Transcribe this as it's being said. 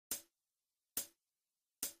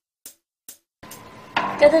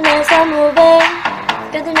Continental moving,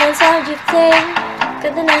 continental drifting,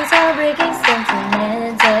 continental breaking,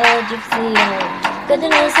 continental drift theory.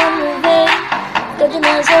 Continental moving,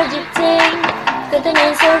 continental drifting,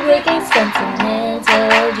 continental breaking,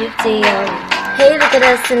 continental drift theory. Hey, look at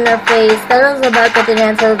us in our face, tell us about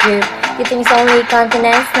continental drift. You think it's only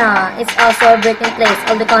continents? Nah, it's also a breaking place.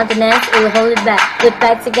 All the continents will hold it back. Put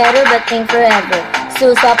back together but think forever.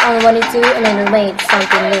 Still stop on 1 and 2 and then it'll make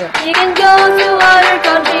something new. You can go to other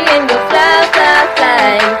country and go fly, fly,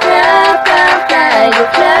 fly. Fly, fly, fly, go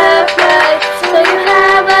fly, fly. So you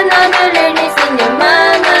have another ladies in your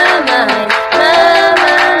mind, mind, mind, mind,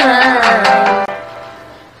 mind, mind.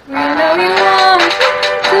 You know you want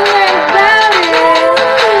to learn about it.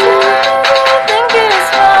 Think it's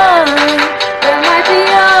fun. There might be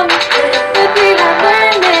young, but we have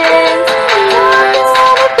learned it. Talking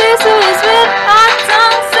on a piece of his with our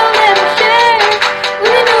tongue, so let us share.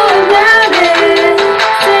 We know about it.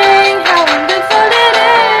 Saying how wonderful it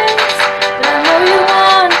is. I know you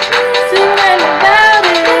want to learn about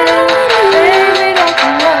it. Baby, don't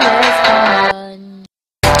you know it's fun?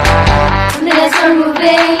 Continents are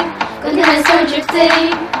moving, continents are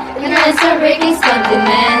drifting, continents are breaking,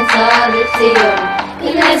 continental drift theory.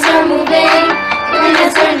 Continents are moving,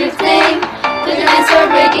 continents are drifting, continents are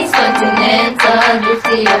breaking, continental drift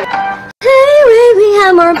theory. Hey, we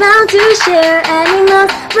have more bound to share.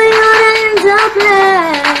 Animals, but you're the ends of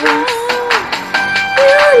place.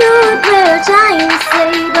 You know what we're trying to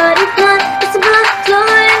say, but if not, it's about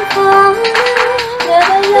flowing for.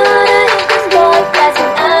 Yada yada, it is boy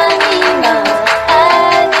flashing animals,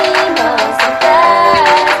 animals and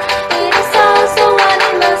flies. It is also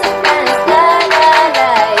animals and flies, fly, fly,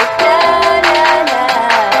 fly, fly, fly, fly.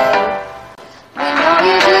 We know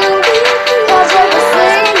you do, 'cause what we're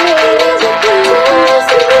saying is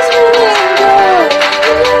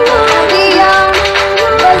the young,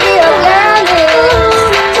 but the organic.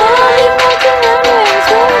 Talking about the memories,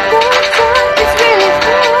 it's really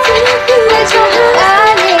fun. Let's go to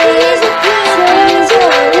Annie's.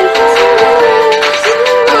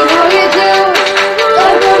 We know you do,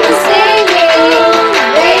 but what we're singing,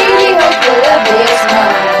 baby, hope you love this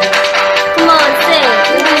one. Come on, sing.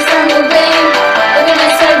 Continents are moving,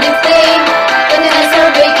 continents are drifting, continents are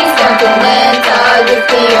breaking, continental drift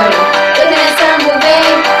theory. Continents are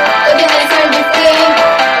moving, continents are drifting,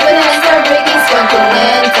 continents are breaking,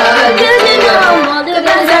 continental drift theory.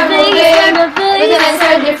 Continents are moving, continents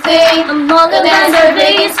are drifting, continents are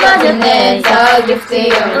breaking, continental drift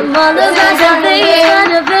theory. Continents are moving,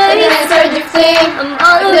 continents are drifting,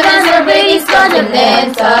 continents are breaking, continental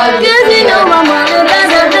drift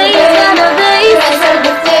theory.